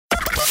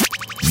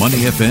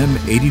Money FM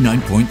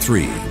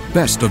 89.3.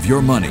 Best of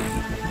your money.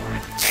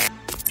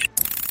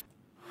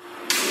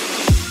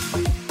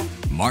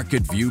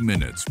 Market View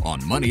Minutes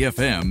on Money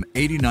FM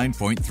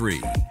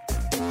 89.3.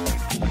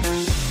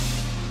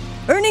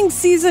 Earnings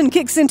season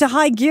kicks into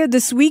high gear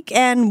this week,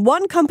 and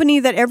one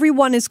company that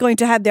everyone is going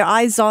to have their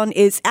eyes on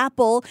is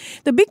Apple.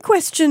 The big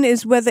question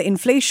is whether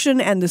inflation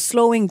and the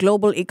slowing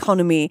global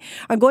economy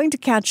are going to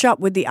catch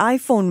up with the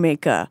iPhone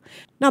maker.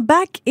 Now,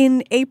 back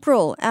in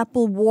April,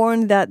 Apple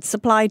warned that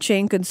supply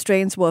chain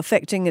constraints were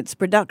affecting its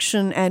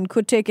production and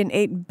could take an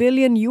 $8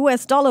 billion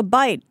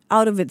bite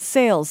out of its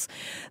sales.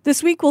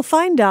 This week, we'll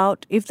find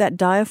out if that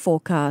dire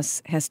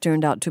forecast has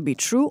turned out to be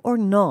true or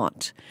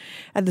not.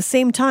 At the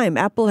same time,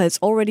 Apple has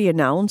already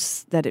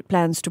announced that it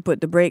plans to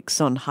put the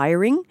brakes on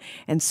hiring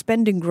and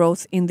spending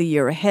growth in the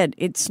year ahead.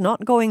 It's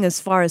not going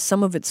as far as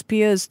some of its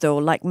peers, though,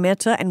 like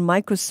Meta and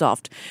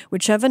Microsoft,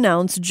 which have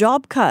announced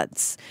job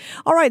cuts.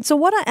 All right, so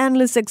what are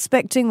analysts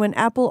expecting when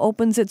Apple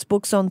opens its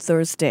books on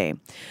Thursday?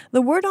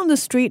 The word on the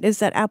street is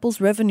that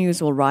Apple's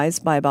revenues will rise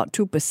by about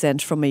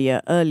 2% from a year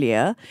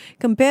earlier.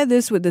 Compare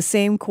this with the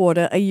same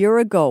quarter a year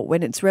ago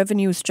when its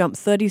revenues jumped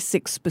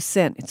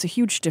 36%. It's a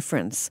huge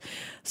difference.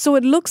 So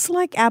it looks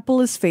like Apple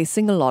is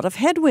facing a lot of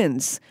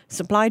headwinds: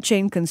 supply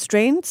chain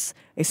constraints,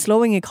 a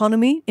slowing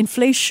economy,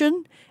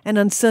 inflation, and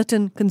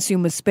uncertain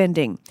consumer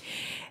spending.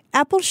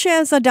 Apple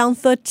shares are down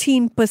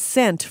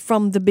 13%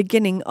 from the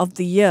beginning of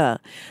the year.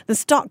 The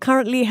stock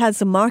currently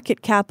has a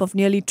market cap of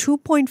nearly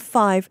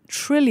 $2.5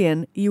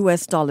 trillion.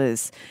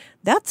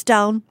 That's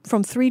down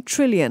from $3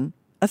 trillion,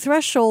 a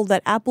threshold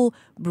that Apple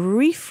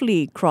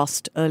briefly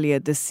crossed earlier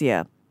this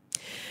year.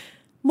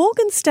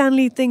 Morgan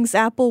Stanley thinks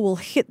Apple will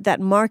hit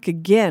that mark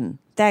again,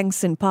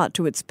 thanks in part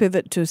to its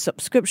pivot to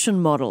subscription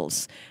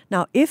models.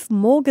 Now, if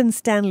Morgan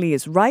Stanley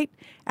is right,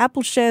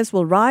 Apple shares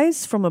will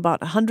rise from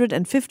about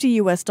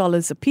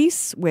 $150 a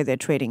piece, where they're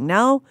trading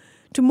now,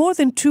 to more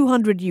than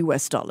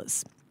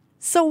 $200.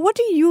 So what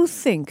do you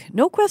think?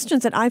 No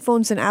questions that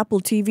iPhones and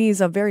Apple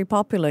TVs are very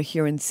popular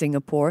here in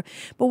Singapore,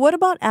 but what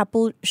about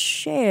Apple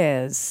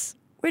shares?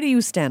 Where do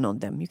you stand on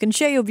them? You can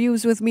share your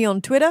views with me on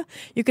Twitter.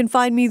 You can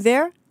find me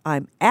there.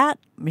 I'm at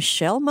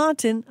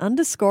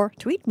 @MichelleMartin_.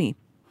 Tweet me.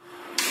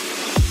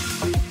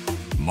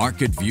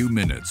 Market View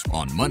Minutes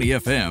on Money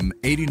FM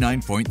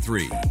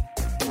 89.3.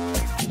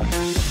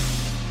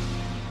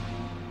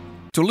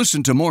 To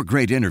listen to more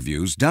great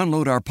interviews,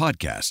 download our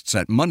podcasts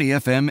at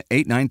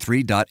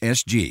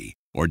moneyfm893.sg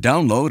or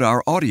download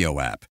our audio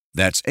app.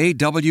 That's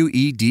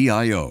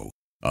AWEDIO.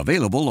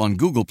 Available on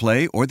Google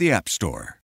Play or the App Store.